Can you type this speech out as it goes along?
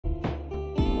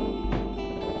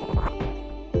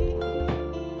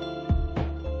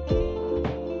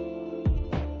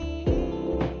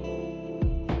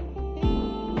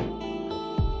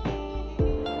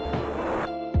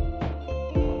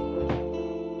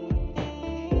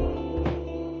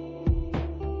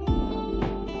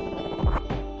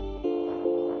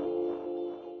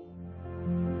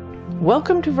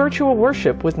Welcome to Virtual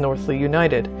Worship with Northlea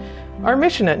United. Our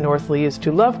mission at Northlea is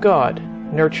to love God,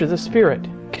 nurture the Spirit,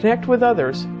 connect with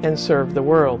others, and serve the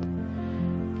world.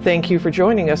 Thank you for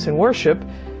joining us in worship.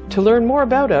 To learn more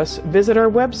about us, visit our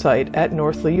website at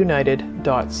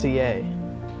northleaunited.ca.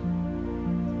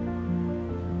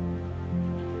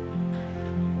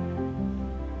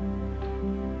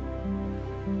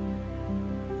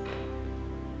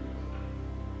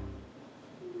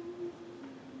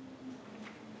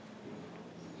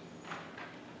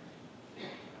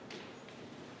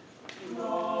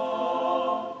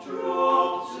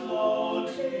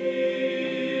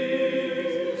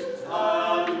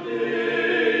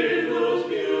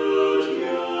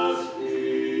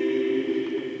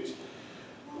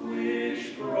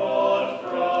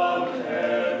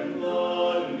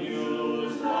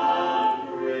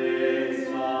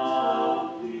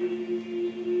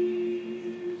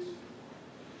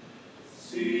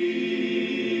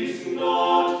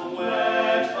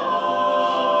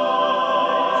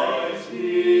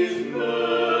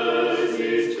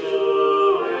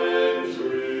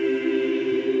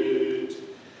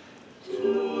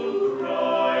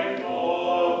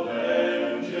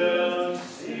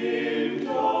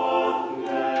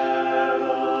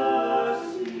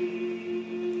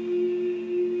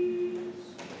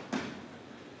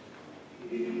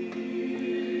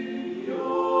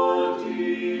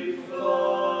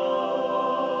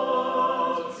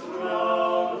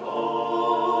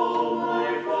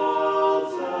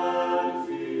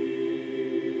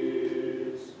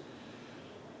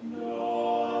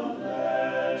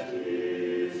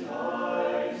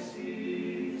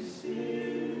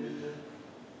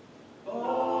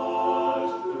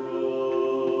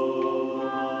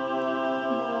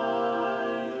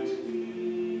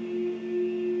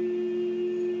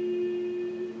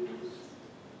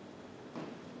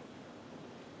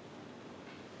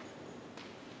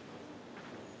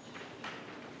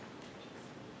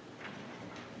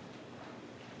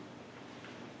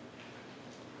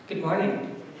 Good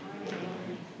morning.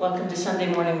 Welcome to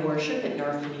Sunday morning worship at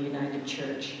Northlea United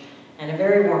Church, and a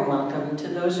very warm welcome to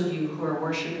those of you who are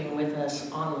worshiping with us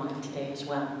online today as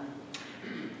well.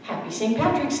 Happy St.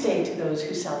 Patrick's Day to those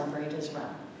who celebrate as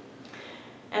well.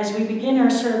 As we begin our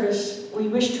service, we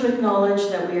wish to acknowledge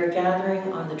that we are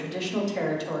gathering on the traditional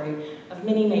territory of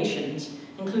many nations,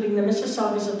 including the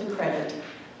Mississaugas of the Credit,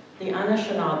 the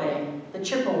Anishinaabe, the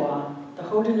Chippewa, the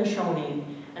Haudenosaunee,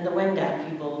 and the Wendat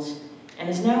peoples, and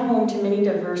is now home to many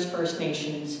diverse First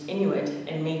Nations, Inuit,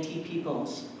 and Métis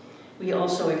peoples. We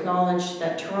also acknowledge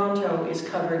that Toronto is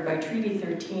covered by Treaty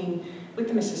 13 with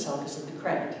the Mississaugas of the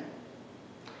Credit.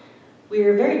 We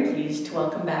are very pleased to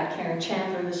welcome back Karen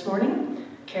Chandler this morning.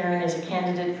 Karen is a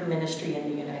candidate for ministry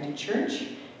in the United Church,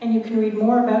 and you can read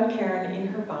more about Karen in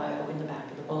her bio in the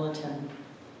back of the bulletin.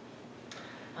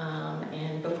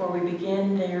 And before we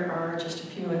begin, there are just a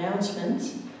few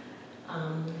announcements.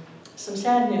 Some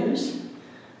sad news.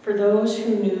 For those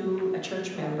who knew a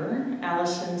church member,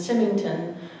 Allison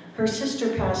Symington, her sister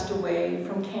passed away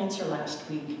from cancer last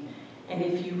week. And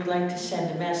if you would like to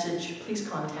send a message, please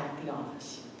contact the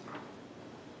office.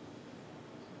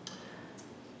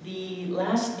 The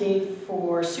last day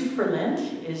for Soup for Lent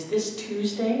is this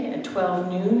Tuesday at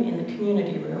 12 noon in the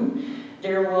community room.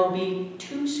 There will be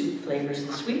 2 soup flavors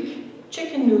this week,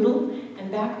 chicken noodle,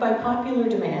 and back by popular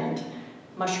demand,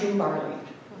 mushroom barley.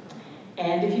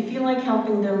 And if you feel like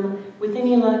helping them, with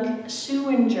any luck, Sue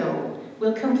and Joe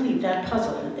will complete that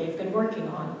puzzle that they've been working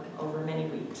on over many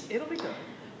weeks. It'll be good.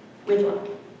 With luck.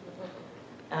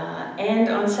 And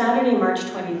on Saturday, March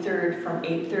 23rd, from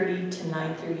 8:30 to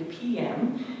 9:30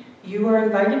 p.m., you are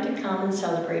invited to come and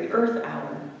celebrate Earth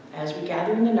Hour as we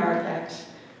gather in the narthex,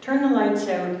 turn the lights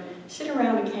out, sit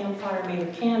around a campfire made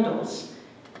of candles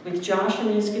with Josh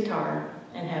and his guitar,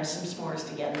 and have some s'mores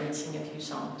together and sing a few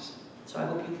songs. So I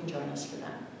hope you can join us for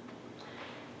that.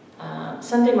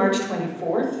 Sunday, March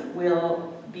 24th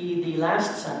will be the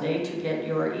last Sunday to get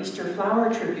your Easter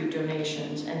flower tribute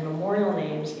donations and memorial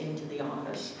names into the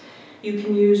office. You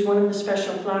can use one of the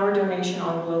special flower donation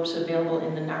envelopes available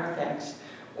in the narthex,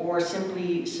 or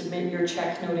simply submit your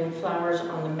check noting flowers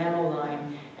on the memo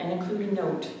line and include a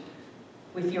note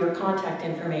with your contact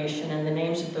information and the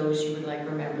names of those you would like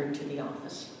remembered to the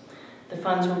office. The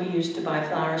funds will be used to buy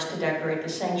flowers to decorate the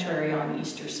sanctuary on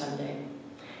Easter Sunday.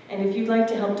 And if you'd like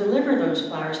to help deliver those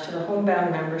flowers to the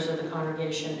homebound members of the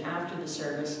congregation after the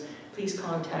service, please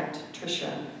contact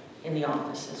Tricia in the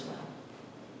office as well.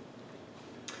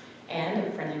 And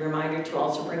a friendly reminder to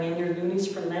also bring in your Loonies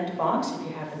for Lent box, if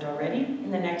you haven't already,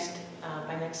 in the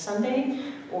by next Sunday,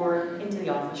 or into the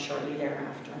office shortly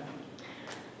thereafter.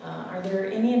 Are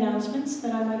there any announcements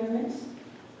that I might have missed?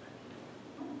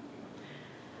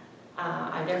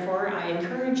 Therefore, I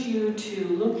encourage you to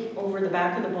look over the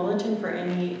back of the bulletin for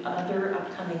any other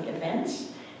upcoming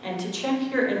events and to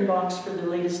check your inbox for the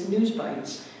latest news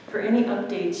bites for any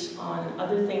updates on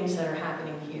other things that are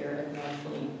happening here at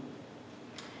Northlea.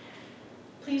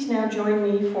 Please now join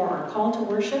me for our call to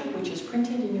worship, which is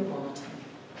printed in your bulletin.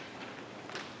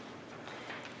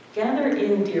 Gather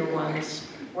in, dear ones,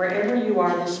 wherever you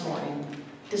are this morning,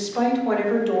 despite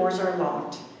whatever doors are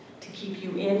locked to keep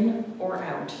you in or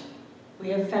out. We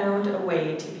have found a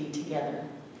way to be together.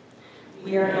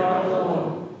 We are not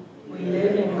alone. We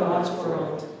live in God's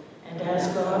world, and as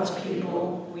God's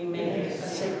people, we make a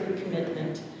sacred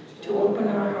commitment to open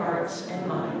our hearts and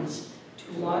minds to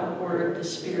what word the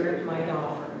Spirit might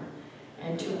offer,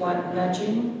 and to what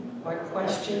nudging, what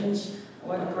questions,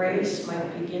 what grace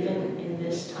might be given in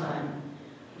this time.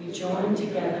 We join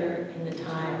together in the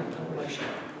time of worship.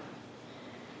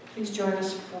 Please join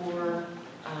us for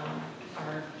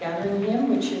our gathering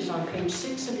hymn, which is on page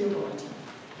 6 of your bulletin.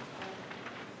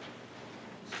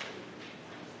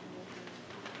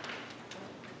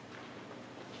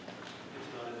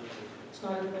 It's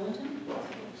not in the bulletin?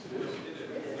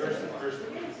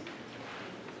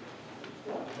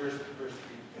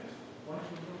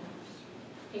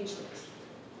 Page 6.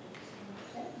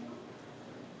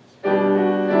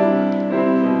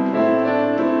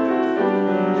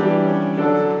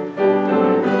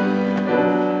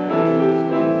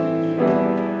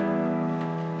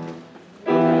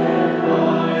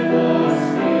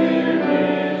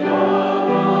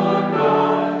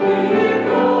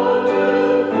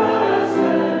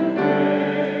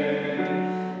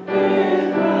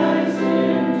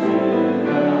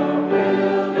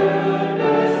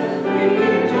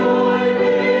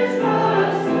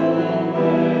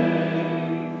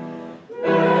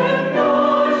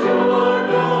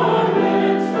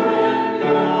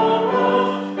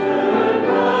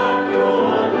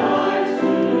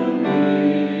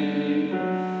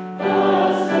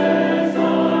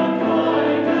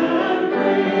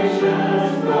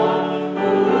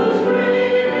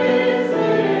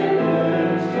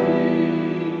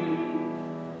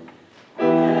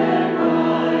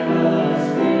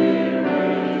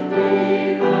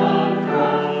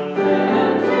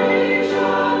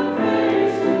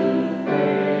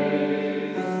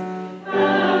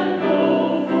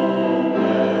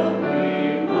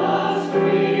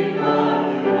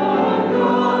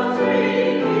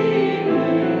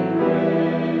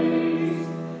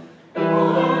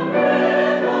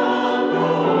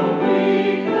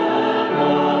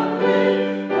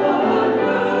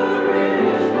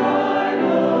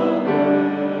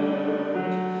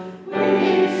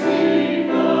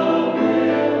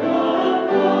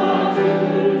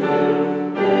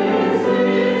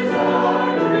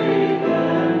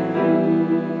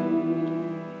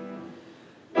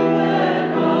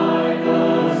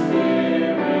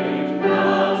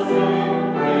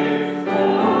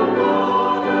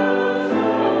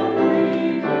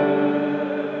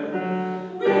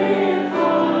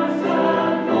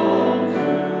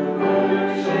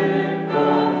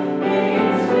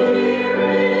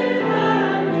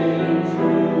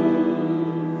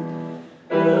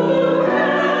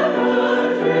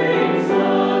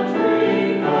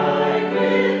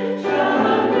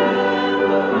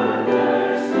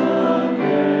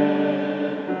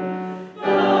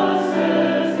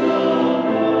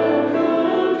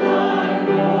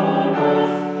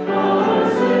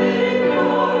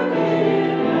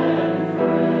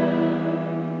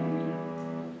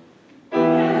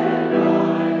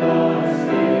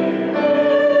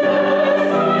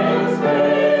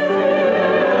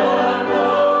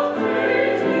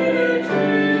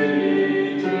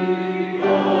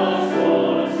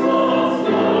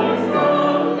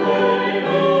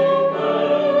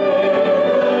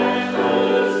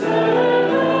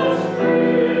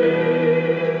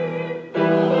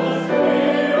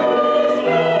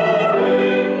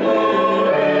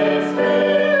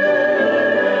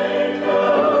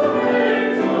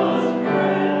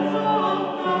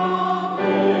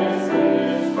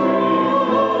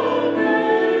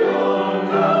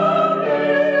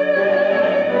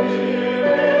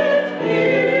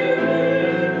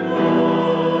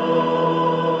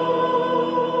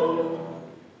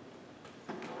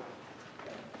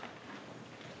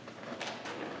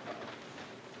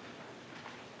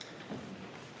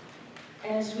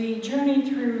 As we journey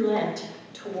through Lent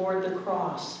toward the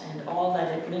cross and all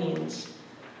that it means,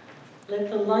 let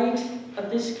the light of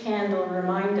this candle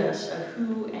remind us of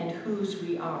who and whose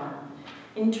we are.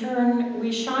 In turn,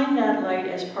 we shine that light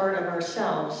as part of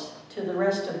ourselves to the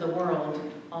rest of the world,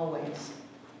 always.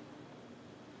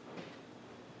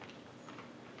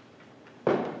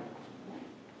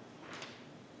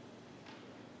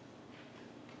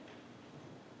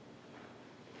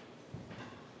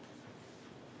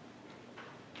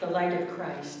 the light of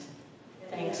Christ.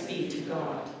 Thanks be to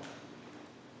God.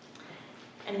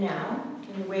 And now,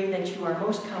 in the way that you are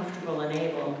most comfortable and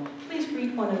able, please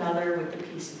greet one another with the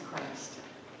peace of Christ.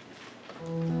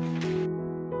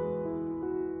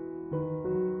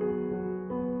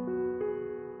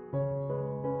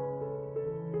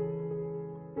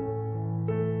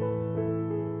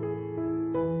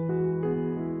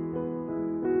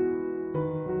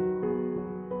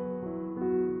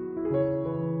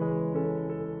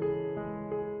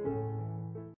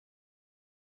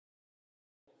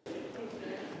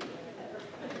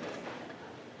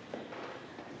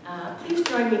 Please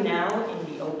join me now in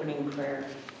the opening prayer.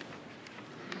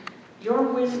 Your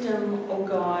wisdom, O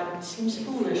God, seems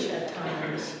foolish at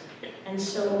times, and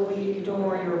so we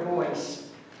ignore your voice.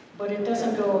 But it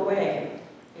doesn't go away.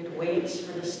 It waits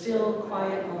for the still,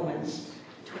 quiet moments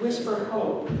to whisper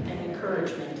hope and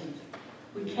encouragement.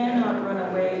 We cannot run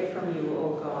away from you,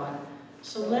 O God,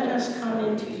 so let us come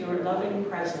into your loving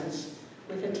presence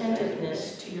with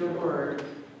attentiveness to your word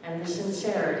and the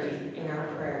sincerity in our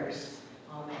prayers.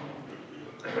 Amen.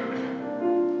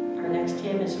 Our next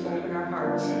hymn is Open Our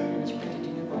Hearts, and is printed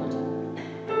in your bulletin.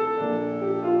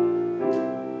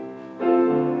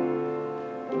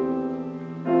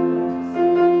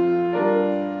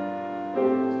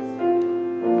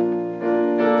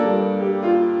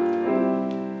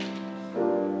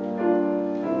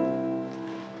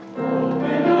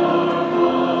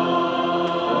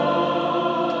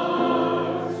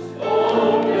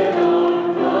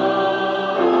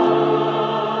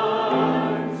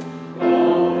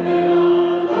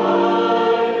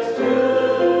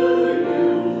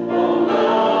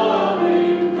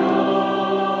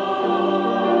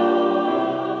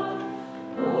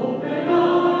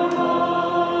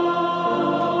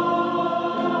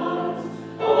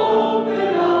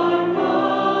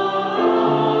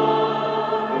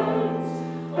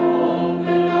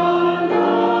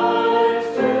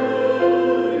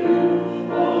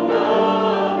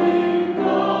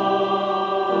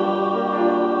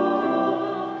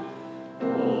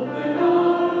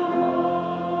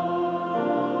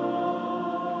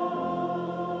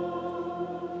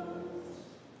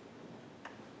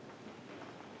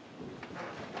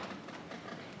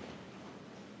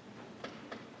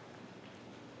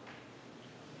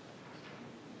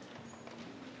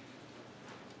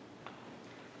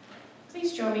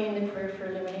 Please join me in the prayer for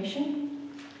illumination.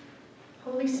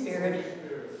 Holy Spirit,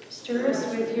 stir us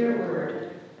with your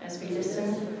word as we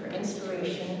listen for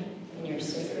inspiration in your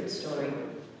sacred story.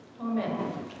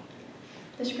 Amen.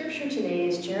 The scripture today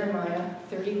is Jeremiah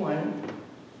 31,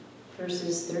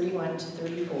 verses 31 to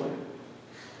 34.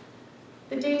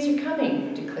 The days are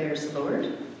coming, declares the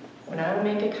Lord, when I will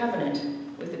make a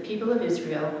covenant with the people of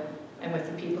Israel and with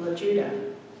the people of Judah.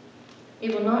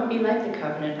 It will not be like the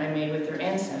covenant I made with their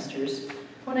ancestors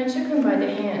when I took them by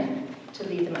the hand to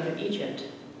lead them out of Egypt,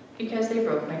 because they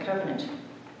broke my covenant.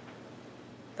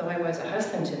 Though I was a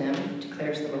husband to them,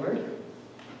 declares the Lord,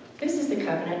 this is the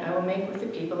covenant I will make with the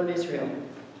people of Israel.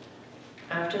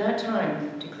 After that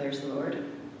time, declares the Lord,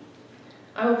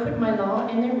 I will put my law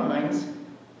in their minds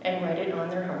and write it on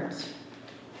their hearts.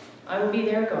 I will be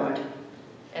their God,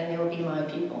 and they will be my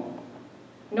people.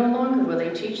 No longer will they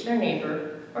teach their neighbor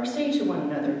or say to one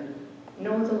another,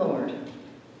 know the Lord,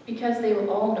 because they will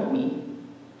all know me,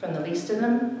 from the least of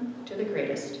them to the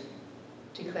greatest,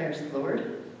 declares the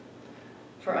Lord.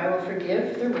 For I will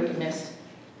forgive their wickedness,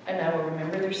 and I will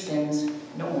remember their sins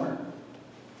no more.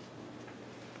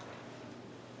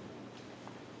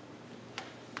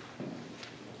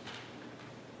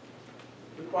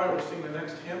 The choir will sing the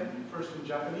next hymn, first in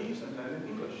Japanese and then in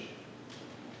English.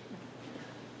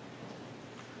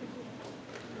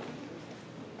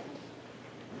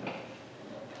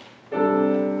 Thank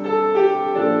you.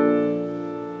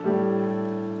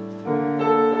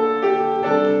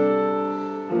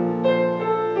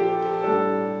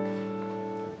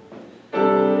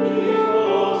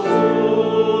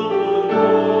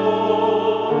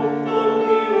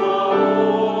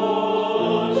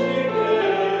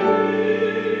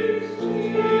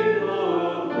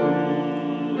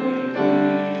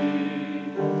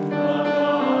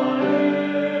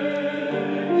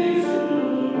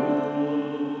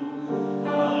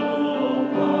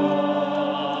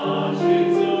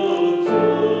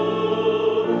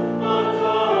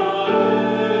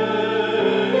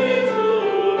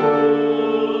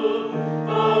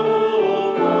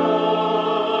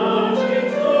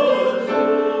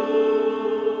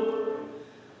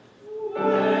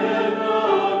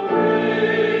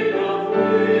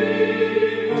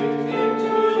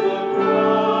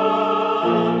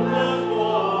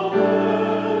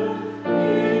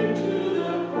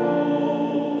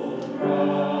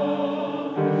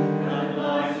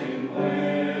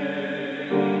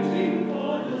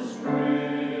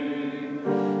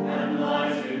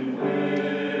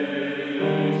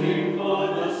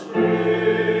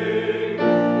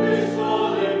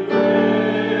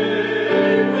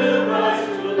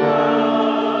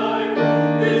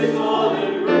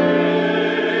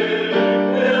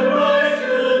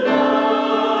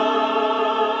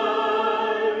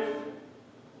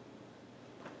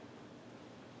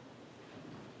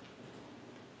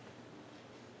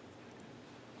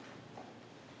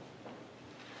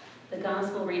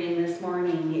 gospel reading this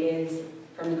morning is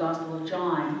from the Gospel of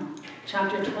John,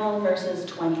 chapter 12, verses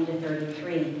 20 to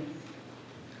 33.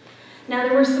 Now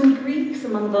there were some Greeks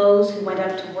among those who went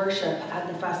out to worship at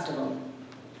the festival.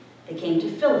 They came to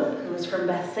Philip, who was from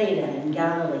Bethsaida in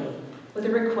Galilee, with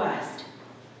a request.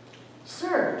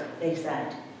 "Sir," they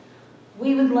said,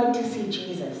 "we would like to see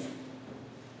Jesus."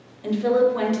 And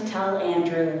Philip went to tell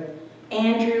Andrew.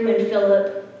 Andrew and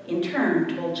Philip, in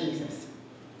turn, told Jesus.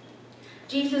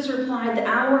 Jesus replied, "The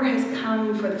hour has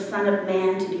come for the Son of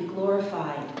Man to be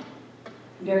glorified.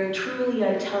 Very truly,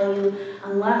 I tell you,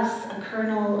 unless a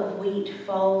kernel of wheat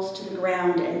falls to the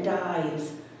ground and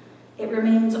dies, it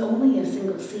remains only a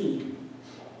single seed.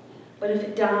 But if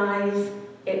it dies,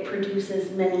 it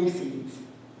produces many seeds.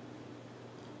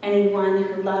 Anyone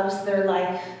who loves their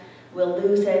life will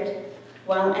lose it,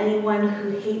 while anyone who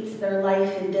hates their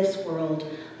life in this world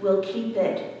will keep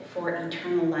it for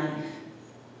eternal life.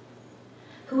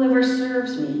 Whoever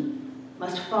serves me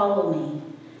must follow me,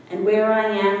 and where I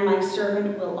am, my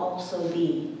servant will also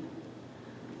be.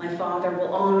 My Father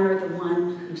will honor the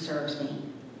one who serves me.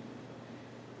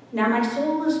 Now my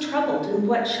soul is troubled, and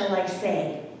what shall I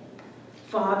say?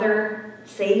 Father,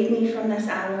 save me from this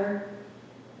hour?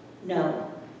 No,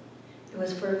 it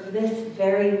was for this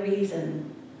very reason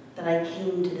that I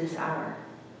came to this hour.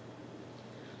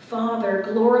 Father,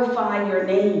 glorify your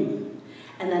name.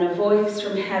 And then a voice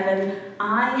from heaven,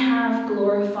 I have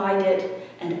glorified it,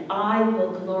 and I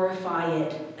will glorify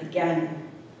it again.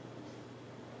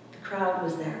 The crowd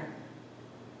was there,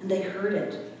 and they heard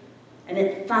it, and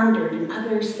it thundered, and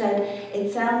others said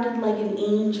it sounded like an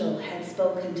angel had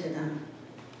spoken to them.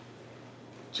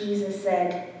 Jesus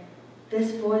said,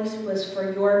 "This voice was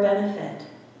for your benefit,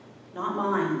 not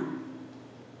mine.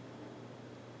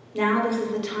 Now this is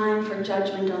the time for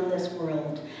judgment on this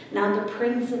world. Now the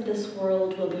prince of this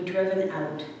world will be driven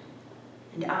out.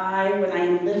 And I, when I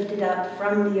am lifted up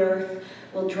from the earth,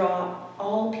 will draw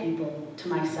all people to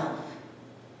myself."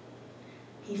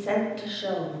 He said to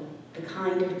show the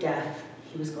kind of death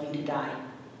he was going to die.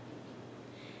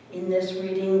 In this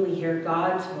reading, we hear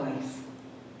God's voice.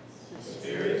 The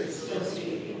Spirit is still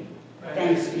speaking.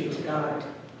 Thanks be to God.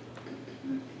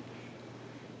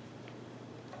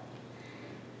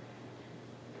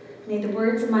 May the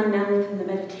words of my mouth and the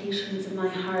meditations of my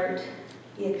heart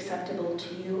be acceptable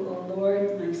to you, O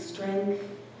Lord, my strength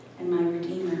and my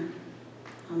Redeemer.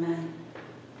 Amen.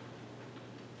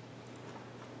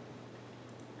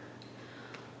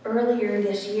 Earlier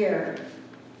this year,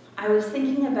 I was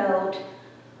thinking about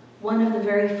one of the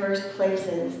very first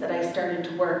places that I started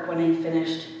to work when I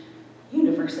finished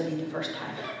university the first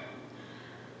time.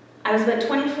 I was about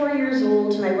 24 years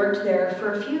old, and I worked there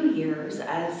for a few years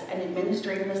as an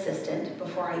administrative assistant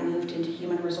before I moved into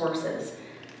human resources.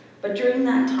 But during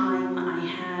that time, I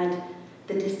had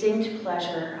the distinct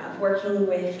pleasure of working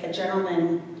with a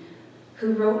gentleman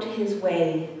who wrote his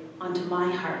way onto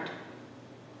my heart.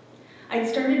 I'd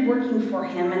started working for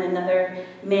him and another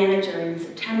manager in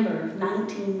September of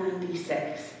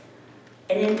 1996.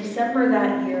 And in December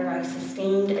that year, I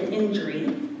sustained an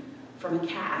injury from a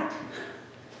cat.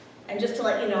 And just to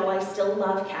let you know, I still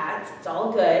love cats, it's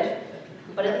all good,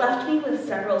 but it left me with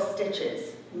several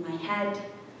stitches in my head,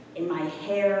 in my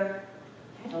hair,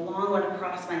 and a long one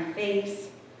across my face,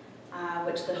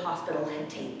 which the hospital had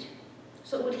taped.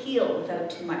 So it would heal without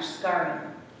too much scarring.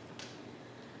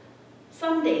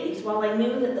 Some days, while I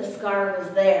knew that the scar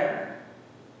was there,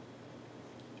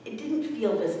 it didn't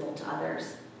feel visible to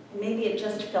others. Maybe it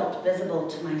just felt visible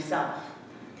to myself,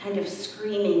 kind of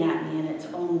screaming at me in its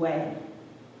own way.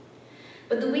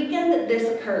 But the weekend that this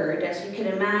occurred, as you can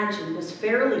imagine, was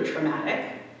fairly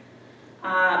traumatic.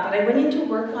 But I went into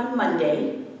work on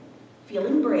Monday,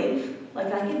 feeling brave, like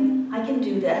I can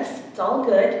do this, it's all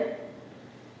good.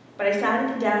 But I sat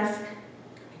at the desk,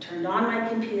 I turned on my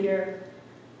computer,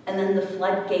 and then the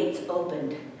floodgates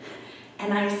opened.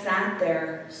 And I sat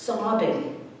there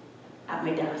sobbing at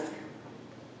my desk.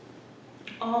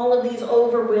 All of these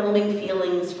overwhelming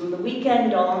feelings from the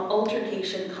weekend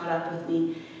altercation caught up with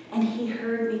me, and he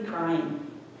heard me crying.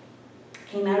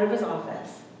 Came out of his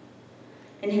office,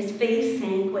 and his face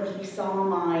sank when he saw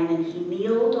mine, and he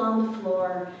kneeled on the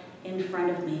floor in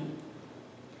front of me.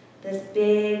 This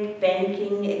big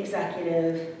banking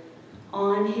executive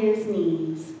on his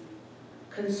knees,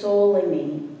 consoling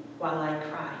me while I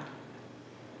cried.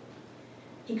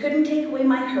 He couldn't take away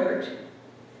my hurt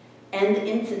and the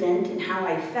incident and how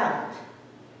I felt.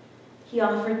 He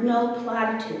offered no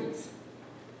platitudes,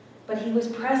 but he was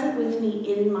present with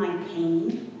me in my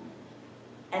pain,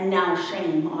 and now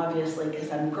shame, obviously, because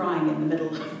I'm crying in the middle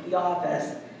of the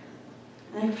office,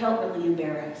 and I felt really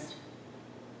embarrassed.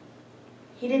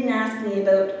 He didn't ask me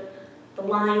about the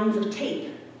lines of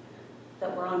tape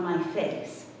that were on my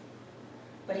face,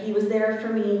 but he was there for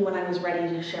me when I was ready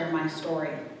to share my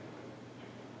story.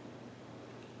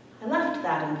 I left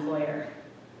that employer,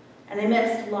 and I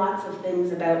missed lots of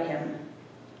things about him.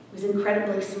 He was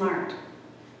incredibly smart.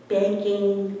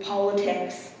 Banking,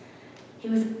 politics. He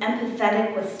was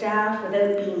empathetic with staff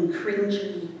without being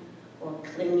cringy or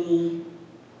clingy.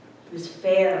 He was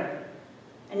fair,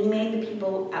 and he made the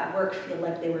people at work feel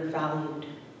like they were valued.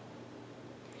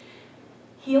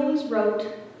 He always wrote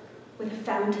with a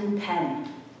fountain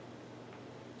pen.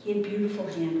 He had beautiful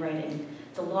handwriting.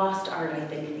 It's a lost art, I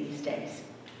think, these days.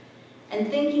 And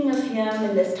thinking of him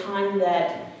in this time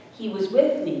that he was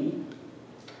with me,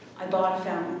 I bought a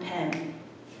fountain pen.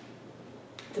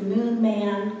 It's a Moon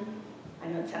Man, I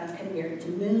know it sounds kind of weird, it's a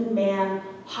Moon Man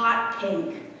hot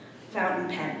pink fountain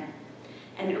pen.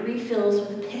 And it refills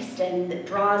with a piston that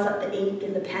draws up the ink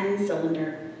in the pen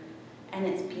cylinder, and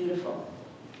it's beautiful.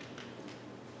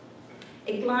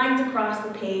 It glides across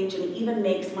the page and even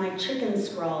makes my chicken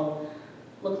scrawl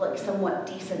look like somewhat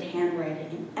decent handwriting.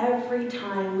 And every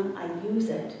time I use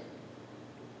it,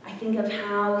 I think of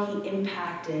how he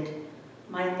impacted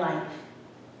my life.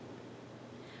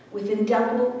 With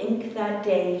indelible ink that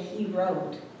day, he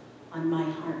wrote on my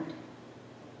heart.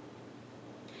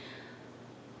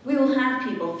 We will have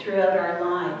people throughout our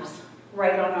lives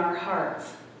write on our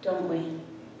hearts, don't we?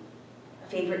 A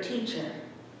favorite teacher,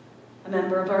 a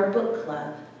member of our book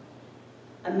club,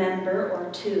 a member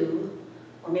or two,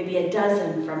 or maybe a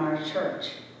dozen from our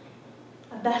church,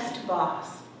 a best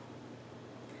boss.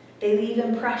 They leave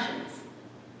impressions,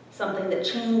 something that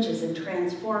changes and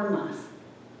transforms us.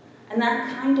 And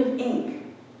that kind of ink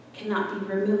cannot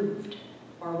be removed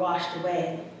or washed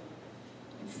away.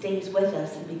 It stays with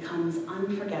us and becomes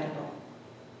unforgettable.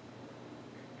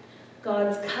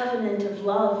 God's covenant of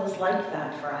love is like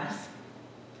that for us.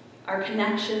 Our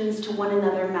connections to one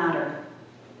another matter,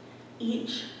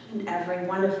 each and every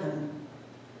one of them.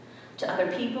 To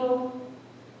other people,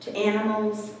 to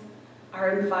animals,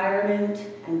 our environment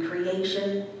and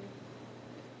creation.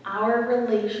 Our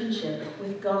relationship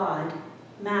with God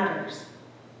matters.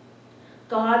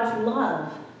 God's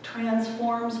love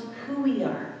transforms who we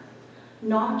are,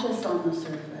 not just on the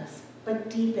surface, but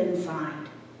deep inside.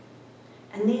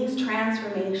 And these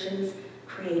transformations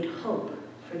create hope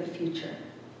for the future.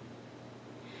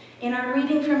 In our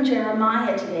reading from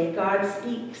Jeremiah today, God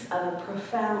speaks of a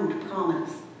profound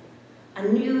promise. A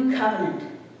new covenant.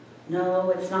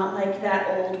 No, it's not like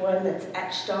that old one that's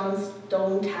etched on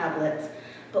stone tablets,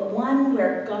 but one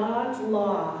where God's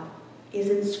law is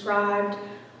inscribed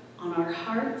on our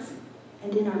hearts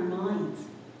and in our minds.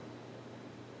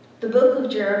 The book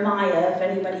of Jeremiah, if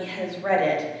anybody has read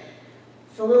it,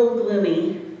 it's a little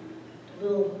gloomy, a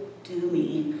little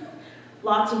doomy.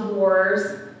 Lots of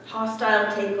wars, hostile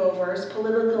takeovers,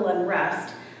 political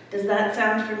unrest. Does that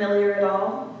sound familiar at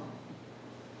all?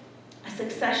 A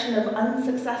succession of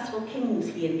unsuccessful kings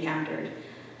he encountered,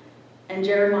 and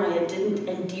Jeremiah didn't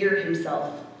endear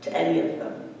himself to any of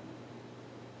them.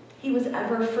 He was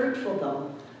ever fruitful,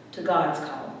 though, to God's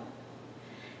call.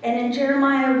 And in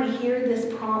Jeremiah, we hear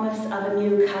this promise of a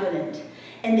new covenant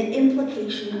and the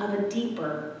implication of a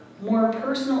deeper, more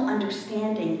personal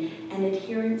understanding and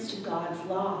adherence to God's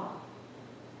law.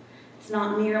 It's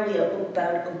not merely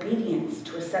about obedience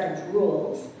to a set of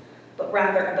rules, but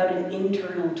rather about an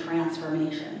internal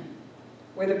transformation,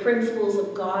 where the principles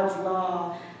of God's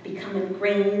law become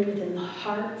ingrained within the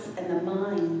hearts and the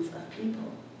minds of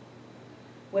people.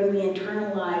 When we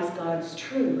internalize God's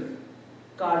truth,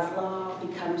 God's law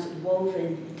becomes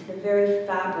woven into the very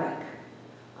fabric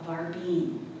of our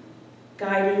being,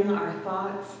 guiding our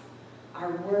thoughts,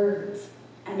 our words,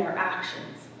 and our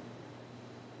actions.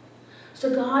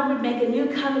 So God would make a new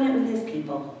covenant with his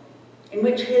people, in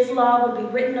which his law would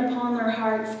be written upon their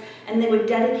hearts, and they would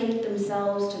dedicate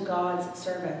themselves to God's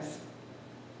service.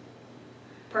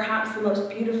 Perhaps the most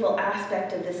beautiful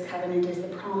aspect of this covenant is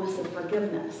the promise of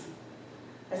forgiveness.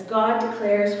 As God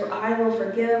declares, "For I will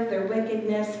forgive their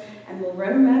wickedness and will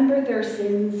remember their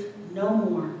sins no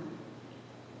more."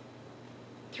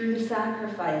 Through the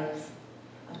sacrifice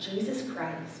of Jesus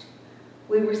Christ,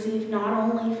 we receive not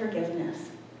only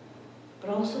forgiveness, but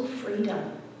also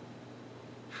freedom.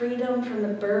 Freedom from the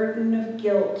burden of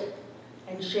guilt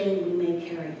and shame we may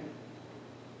carry.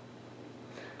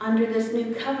 Under this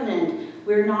new covenant,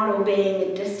 we're not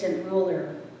obeying a distant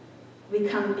ruler. We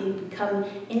become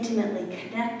intimately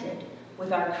connected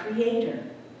with our Creator,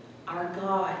 our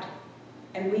God,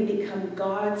 and we become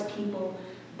God's people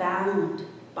bound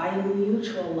by a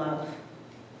mutual love,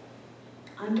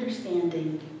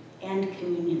 understanding, and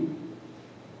communion.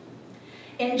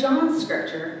 In John's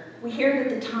scripture, we hear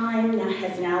that the time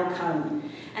has now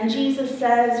come, and Jesus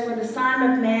says, "For the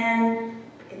Son of Man,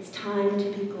 it's time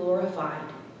to be glorified."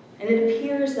 And it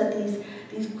appears that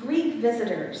these Greek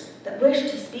visitors that wish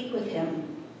to speak with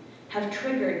him have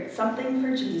triggered something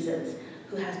for Jesus,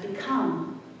 who has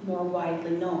become more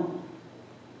widely known.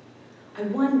 I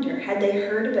wonder, had they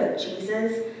heard about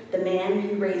Jesus, the man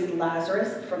who raised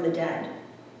Lazarus from the dead?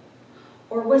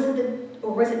 Or was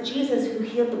it Jesus who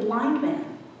healed the blind man?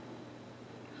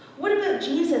 What about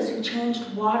Jesus who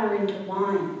changed water into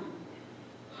wine?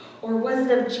 Or was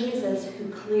it of Jesus who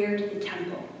cleared the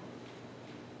temple?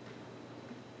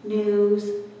 News,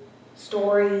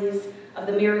 stories of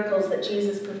the miracles that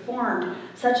Jesus performed,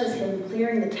 such as him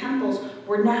clearing the temples,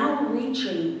 were now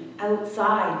reaching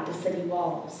outside the city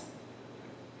walls.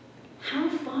 How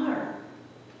far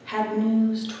had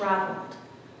news traveled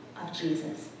of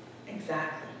Jesus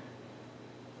exactly?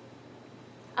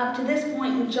 Up to this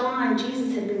point in John,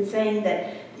 Jesus had been saying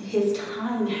that his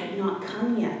time had not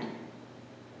come yet.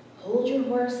 Hold your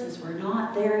horses, we're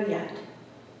not there yet.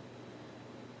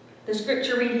 The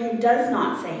scripture reading does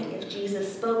not say if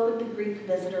Jesus spoke with the Greek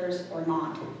visitors or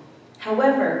not.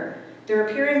 However, their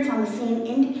appearance on the scene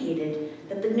indicated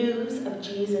that the news of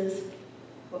Jesus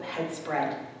had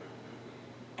spread.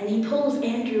 And he pulls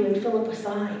Andrew and Philip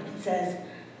aside and says,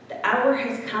 "The hour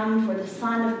has come for the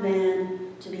Son of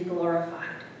Man to be glorified.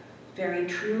 Very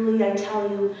truly, I tell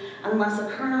you, unless a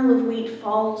kernel of wheat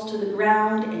falls to the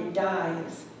ground and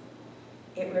dies,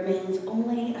 it remains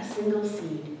only a single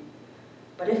seed.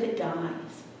 But if it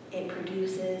dies, it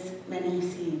produces many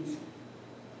seeds."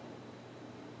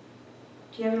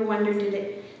 Do you ever wonder,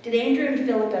 did Andrew and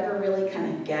Philip ever really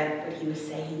kind of get what he was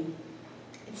saying?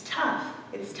 It's tough.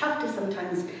 It's tough to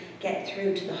sometimes get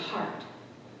through to the heart.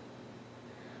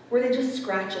 Were they just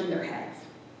scratching their heads?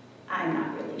 I'm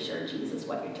not really sure, Jesus,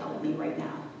 what you're telling me right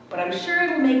now, but I'm sure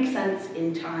it'll make sense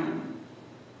in time.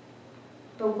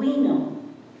 But we know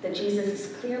that Jesus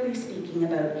is clearly speaking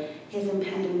about his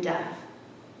impending death.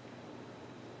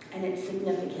 And it's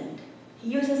significant. He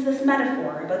uses this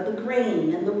metaphor about the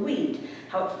grain and the wheat,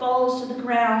 how it falls to the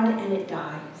ground and it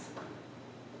dies.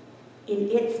 In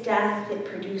its death, it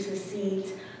produces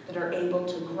seeds that are able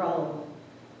to grow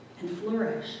and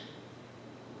flourish.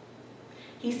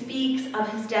 He speaks of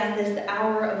his death as the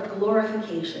hour of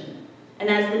glorification and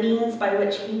as the means by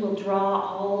which he will draw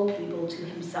all people to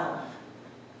himself.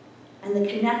 And the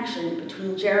connection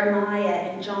between Jeremiah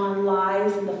and John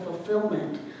lies in the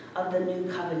fulfillment of the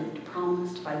new covenant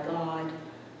promised by God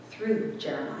through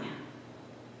Jeremiah.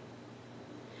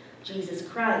 Jesus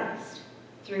Christ,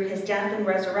 through his death and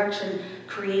resurrection,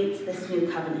 creates this new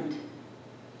covenant.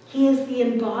 He is the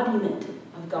embodiment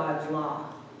of God's law.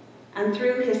 And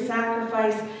through his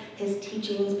sacrifice, his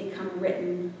teachings become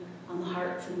written on the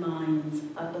hearts and minds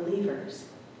of believers.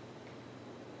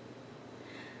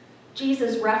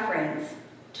 Jesus' reference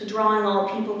to drawing all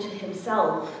people to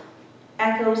himself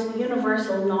echoes the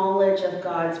universal knowledge of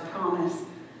God's promise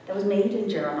that was made in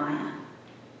Jeremiah.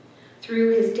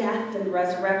 Through his death and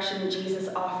resurrection, Jesus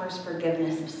offers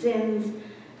forgiveness of sins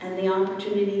and the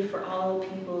opportunity for all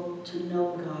people to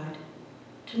know God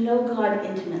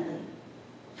intimately,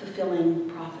 fulfilling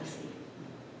prophecy.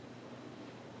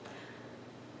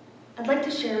 I'd like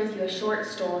to share with you a short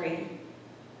story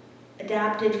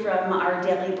adapted from Our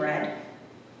Daily Bread,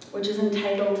 which is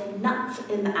entitled Nuts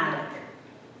in the Attic.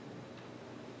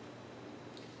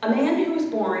 A man who was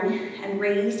born and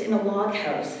raised in a log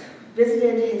house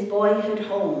visited his boyhood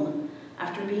home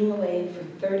after being away for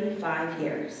 35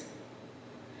 years.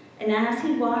 And as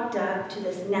he walked up to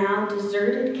this now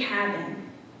deserted cabin,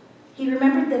 he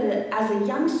remembered that as a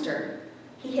youngster,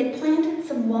 he had planted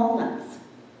some walnuts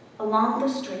along the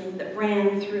stream that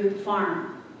ran through the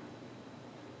farm.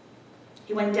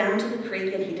 He went down to the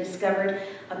creek and he discovered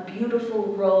a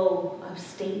beautiful row of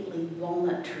stately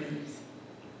walnut trees.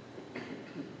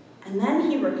 And then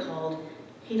he recalled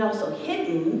he'd also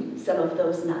hidden some of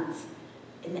those nuts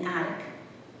in the attic.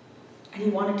 And he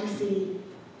wanted to see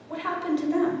what happened to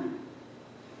them.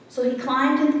 So he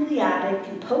climbed into the attic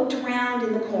and poked around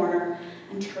in the corner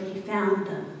until he found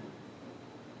them.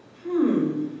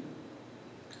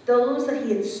 Those that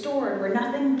he had stored were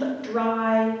nothing but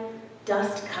dry,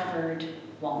 dust-covered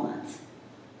walnuts,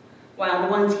 while the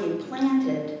ones he had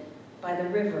planted by the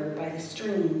river, by the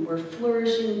stream, were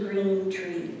flourishing green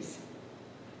trees.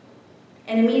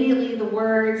 And immediately the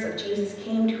words of Jesus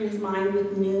came to his mind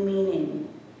with new meaning.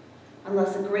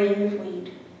 Unless a grain of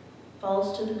wheat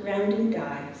falls to the ground and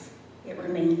dies, it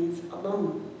remains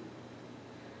alone.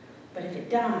 But if it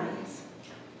dies,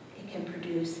 it can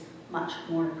produce much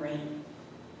more grain.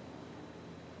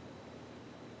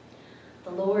 The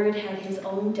The Lord had his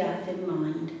own death in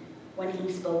mind when he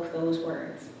spoke those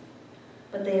words,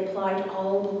 but they apply to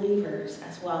all believers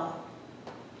as well.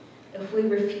 If we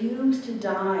refuse to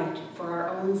die for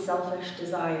our own selfish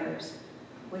desires,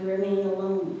 we remain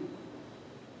alone.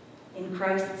 In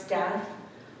Christ's death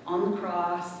on the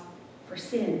cross for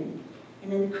sin,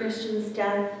 and in the Christian's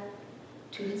death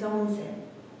to his own sin,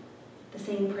 the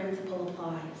same principle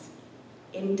applies.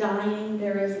 In dying,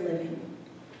 there is living.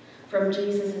 From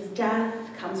Jesus' death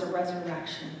comes a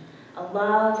resurrection, a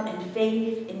love and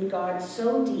faith in God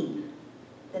so deep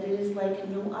that it is like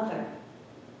no other.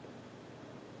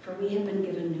 For we have been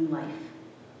given new life.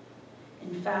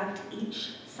 In fact,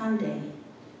 each Sunday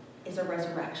is a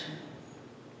resurrection.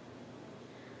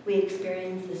 We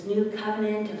experience this new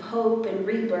covenant of hope and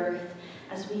rebirth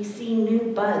as we see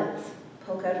new buds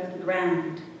poke out of the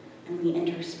ground and we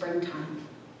enter springtime.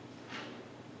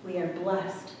 We are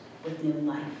blessed with new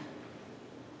life.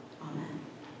 Amen.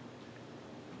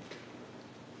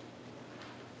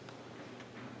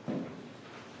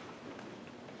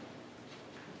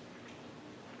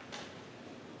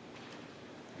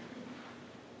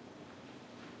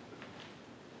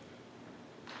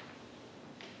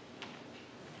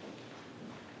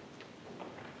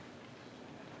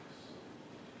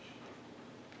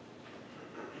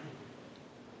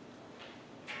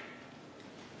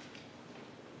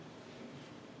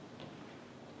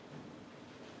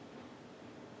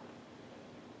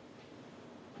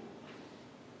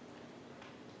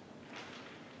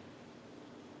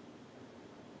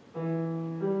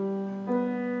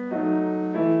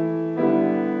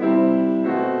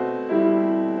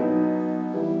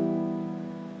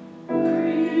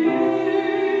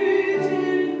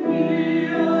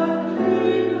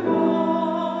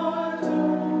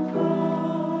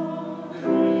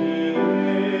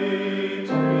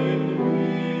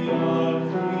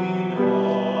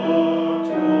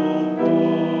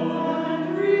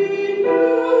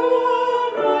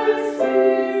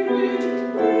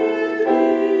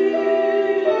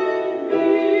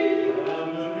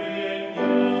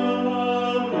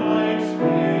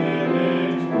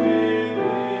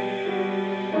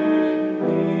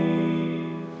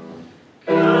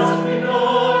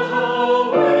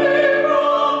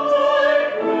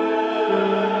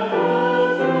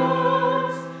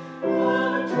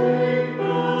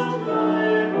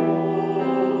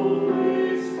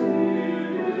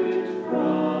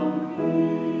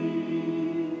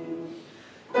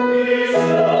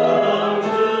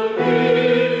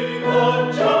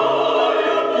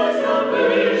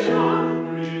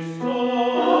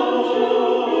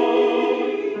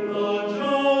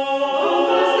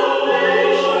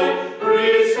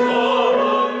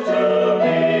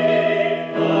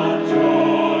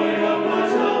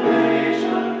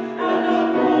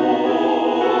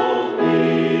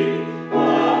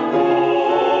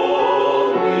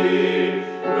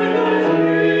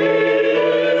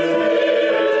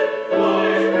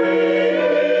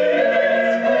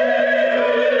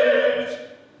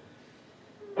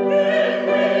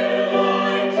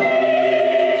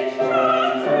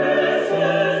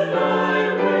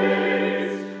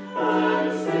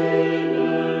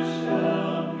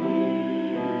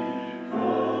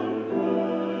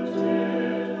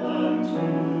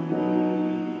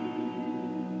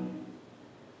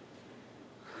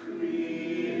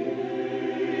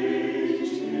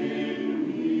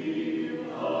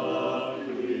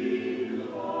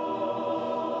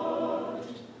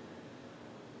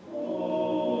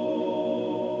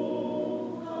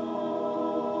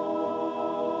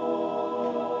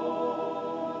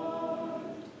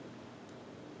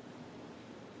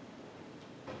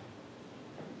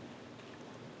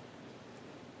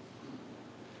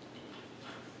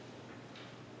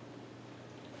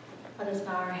 Let us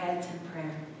bow our heads in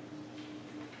prayer.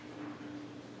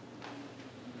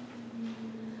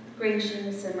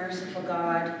 Gracious and merciful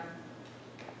God,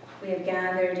 we have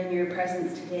gathered in your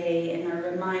presence today and are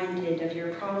reminded of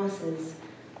your promises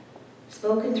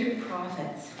spoken through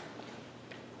prophets,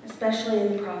 especially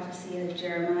in the prophecy of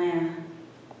Jeremiah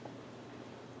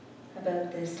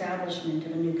about the establishment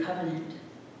of a new covenant.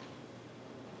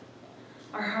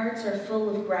 Our hearts are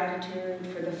full of gratitude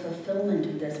for the fulfillment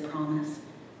of this promise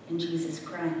in Jesus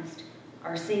Christ,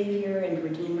 our Savior and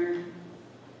Redeemer.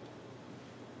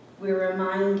 We're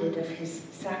reminded of his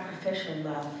sacrificial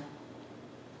love,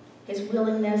 his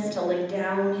willingness to lay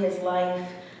down his life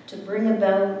to bring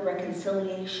about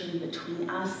reconciliation between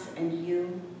us and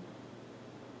you.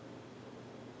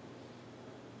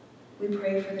 We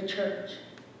pray for the church,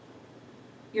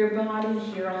 your body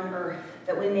here on earth,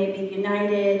 that we may be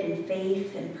united in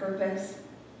faith and purpose,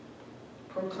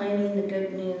 proclaiming the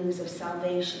good news of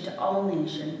salvation to all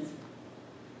nations.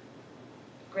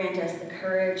 Grant us the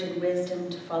courage and wisdom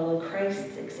to follow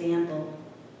Christ's example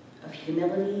of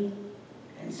humility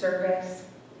and service,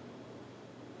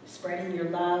 spreading your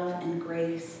love and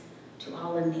grace to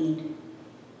all in need.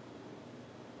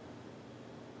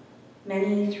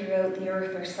 Many throughout the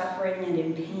earth are suffering and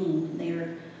in pain. They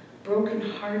are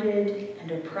brokenhearted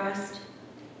and oppressed.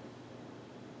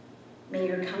 May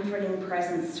your comforting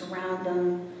presence surround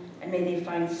them, and may they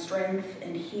find strength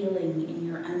and healing in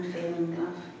your unfailing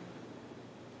love.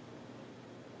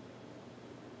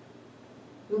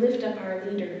 We lift up our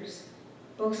leaders,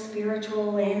 both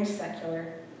spiritual and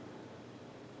secular,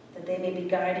 that they may be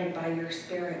guided by your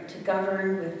Spirit to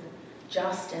govern with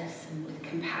justice and with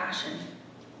compassion.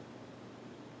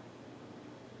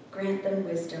 Grant them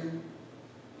wisdom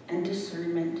and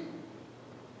discernment,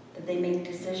 that they make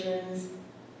decisions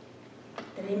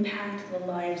that impact the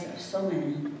lives of so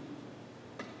many.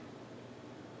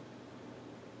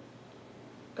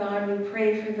 God, we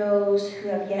pray for those who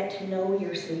have yet to know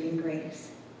your saving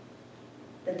grace,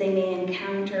 that they may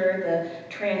encounter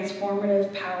the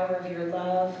transformative power of your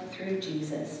love through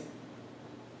Jesus.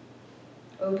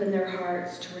 Open their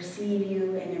hearts to receive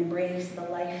you and embrace the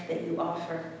life that you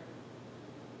offer.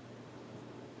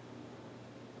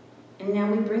 And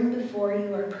now we bring before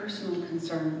you our personal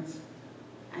concerns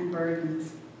and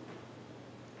burdens.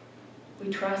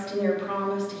 We trust in your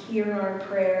promise to hear our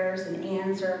prayers and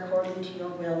answer according to your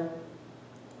will.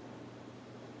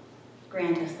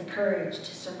 Grant us the courage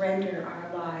to surrender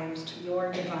our lives to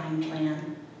your divine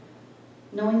plan,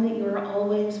 knowing that you are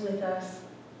always with us,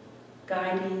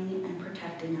 guiding and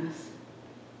protecting us.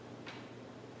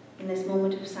 In this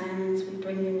moment of silence, we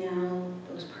bring you now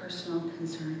those personal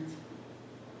concerns.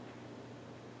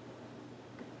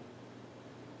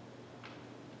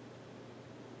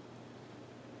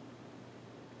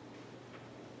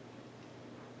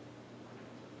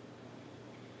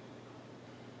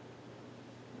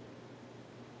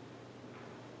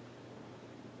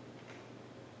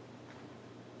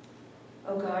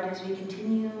 O God, as we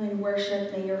continue in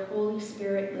worship, may your Holy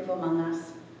Spirit live among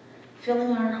us,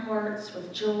 filling our hearts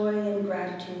with joy and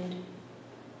gratitude.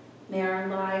 May our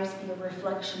lives be a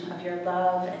reflection of your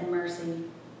love and mercy,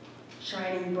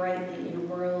 shining brightly in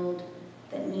a world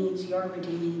that needs your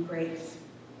redeeming grace.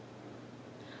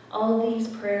 All of these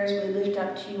prayers we lift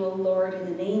up to you, O Lord, in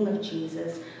the name of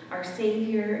Jesus, our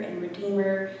Savior and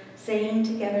Redeemer, saying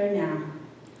together now,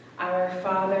 Our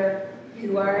Father,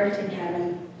 who art in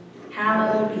heaven,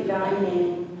 hallowed be thy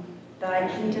name. Thy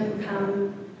kingdom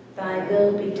come, thy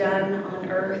will be done on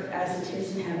earth as it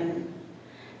is in heaven.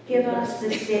 Give us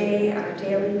this day our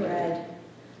daily bread,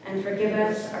 and forgive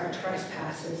us our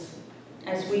trespasses,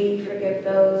 as we forgive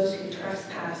those who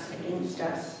trespass against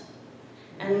us.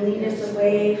 And lead us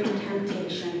away from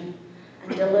temptation,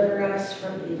 and deliver us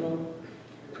from evil.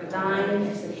 For thine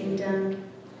is the kingdom,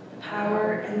 the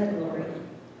power, and the glory,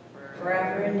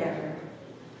 forever and ever.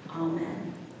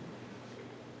 Amen.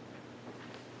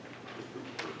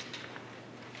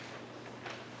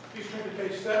 Please turn to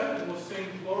page 7 and we'll sing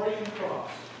Glory in the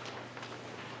Cross.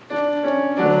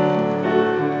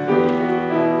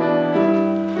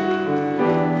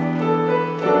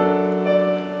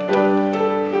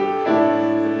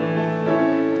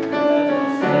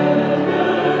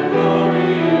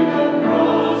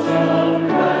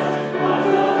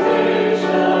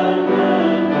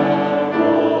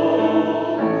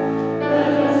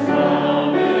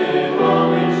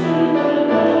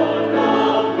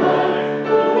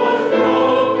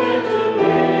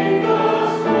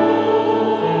 Us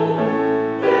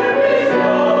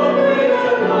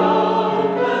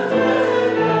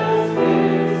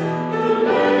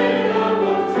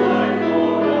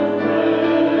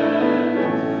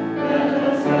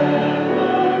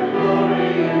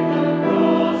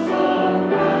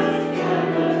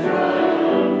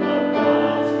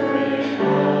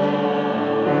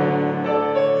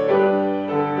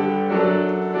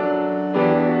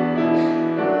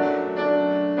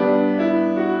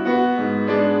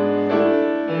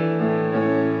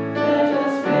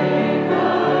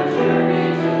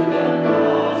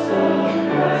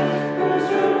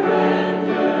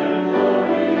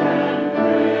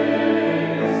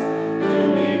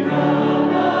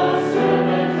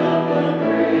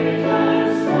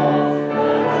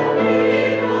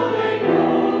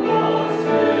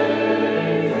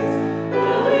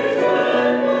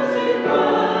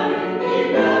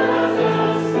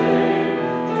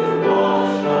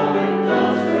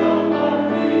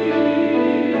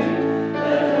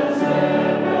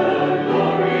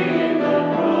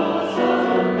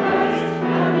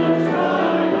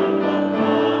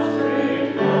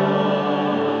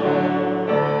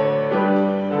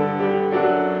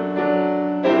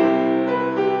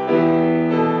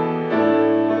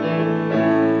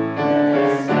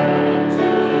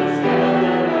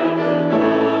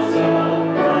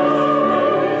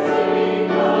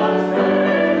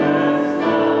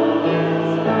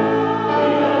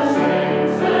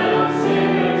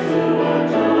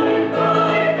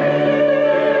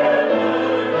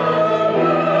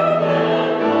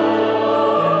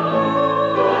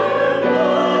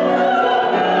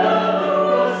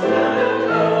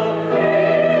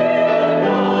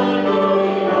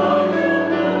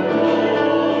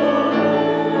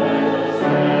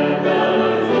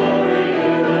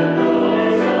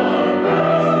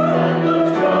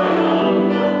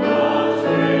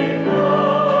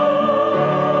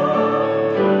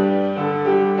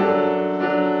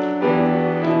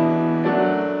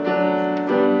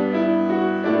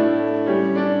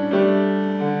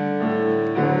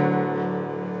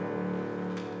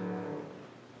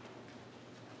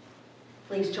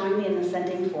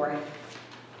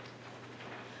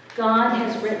God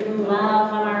has written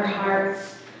love on our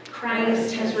hearts.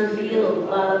 Christ has revealed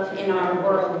love in our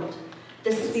world.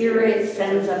 The Spirit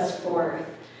sends us forth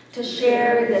to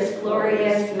share this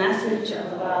glorious message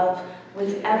of love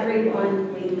with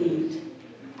everyone we meet.